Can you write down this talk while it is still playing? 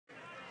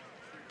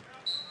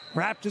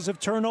Raptors have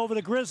turned over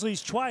the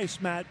Grizzlies twice,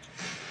 Matt.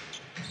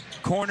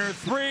 Corner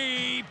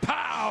three,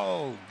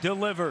 Powell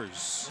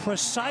delivers.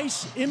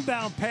 Precise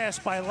inbound pass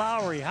by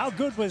Lowry. How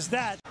good was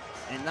that?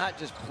 And not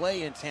just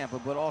play in Tampa,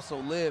 but also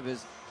live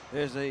as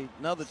there's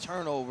another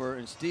turnover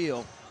and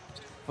steal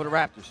for the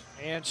Raptors.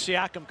 And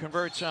Siakam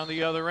converts on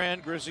the other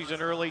end. Grizzlies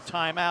an early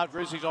timeout.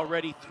 Grizzlies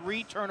already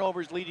 3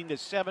 turnovers leading to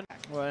 7.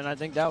 Well, and I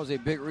think that was a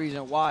big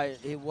reason why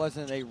it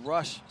wasn't a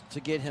rush to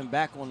get him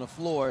back on the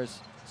floors.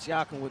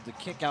 Siakam with the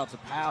kick out to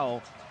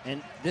Powell.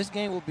 And this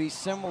game will be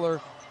similar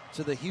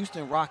to the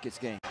Houston Rockets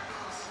game.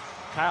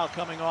 Kyle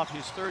coming off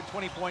his third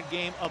 20-point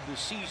game of the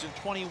season.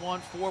 21,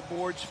 4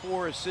 boards,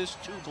 4 assists,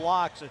 2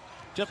 blocks. A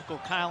typical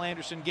Kyle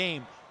Anderson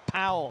game.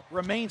 Powell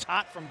remains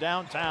hot from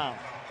downtown.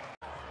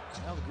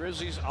 Now the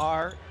Grizzlies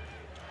are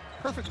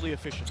perfectly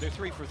efficient. They're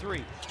 3 for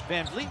 3.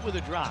 Van Vliet with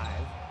a drive.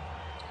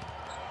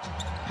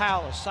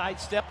 Powell a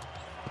sidestep,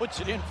 puts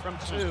it in from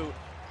 2.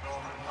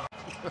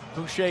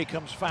 Boucher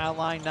comes foul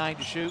line, 9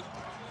 to shoot.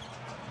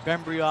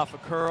 Bembry off a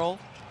curl.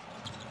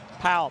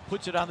 Powell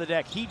puts it on the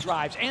deck. He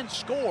drives and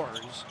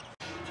scores.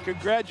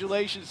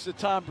 Congratulations to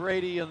Tom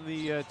Brady and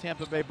the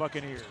Tampa Bay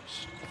Buccaneers.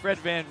 Fred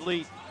Van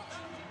Vliet.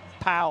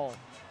 Powell,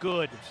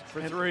 good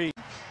for 3.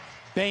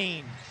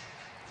 Bain.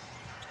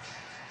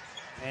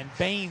 And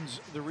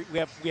Baines,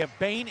 we have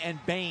Bain and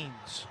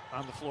Baines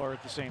on the floor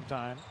at the same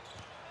time.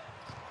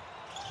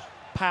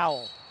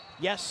 Powell,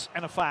 yes,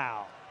 and a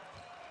foul.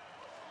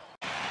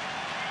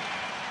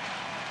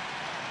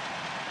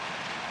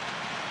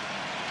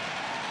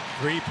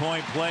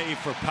 Three-point play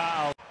for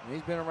Powell.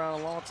 He's been around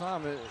a long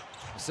time,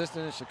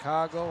 assistant in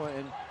Chicago,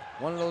 and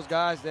one of those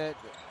guys that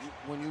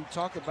when you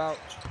talk about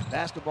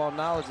basketball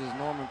knowledge is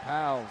Norman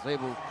Powell is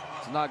able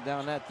to knock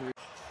down that 3.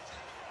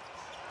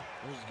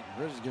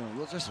 Grizzlies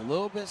getting just a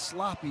little bit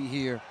sloppy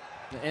here.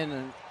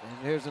 And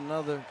here's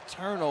another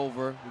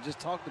turnover. We just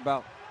talked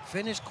about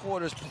finished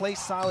quarters, play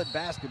solid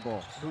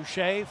basketball.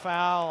 Boucher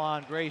foul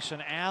on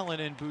Grayson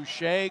Allen, and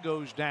Boucher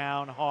goes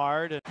down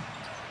hard.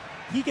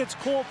 He gets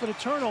called for the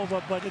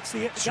turnover, but it's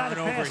the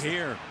turnover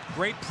here.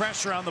 Great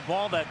pressure on the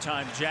ball that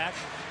time, Jack.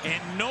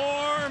 And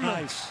Norm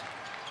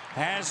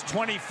has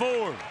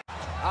 24.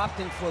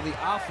 Opting for the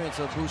offense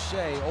of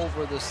Boucher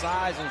over the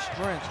size and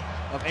strength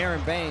of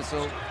Aaron Bain.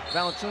 So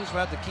Valanciunas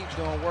will have to keep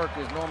doing work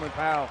as Norman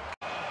Powell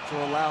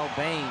to allow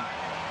Bain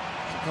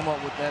to come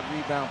up with that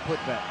rebound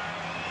putback.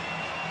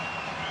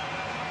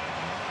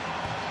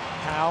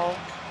 Powell,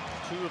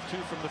 2 of 2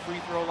 from the free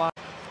throw line,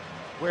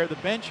 where the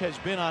bench has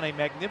been on a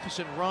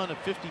magnificent run of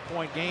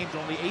 50-point games.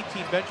 Only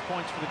 18 bench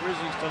points for the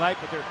Grizzlies tonight,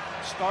 but their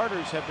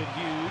starters have been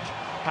huge.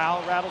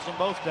 Powell rattles them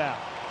both down.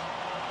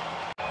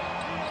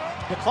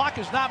 The clock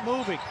is not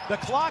moving. The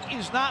clock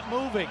is not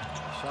moving.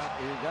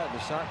 The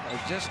shot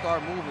just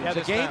started moving. Yeah,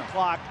 the game now.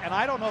 clock, and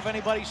I don't know if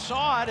anybody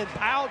saw it, and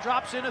Powell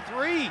drops in a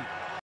 3.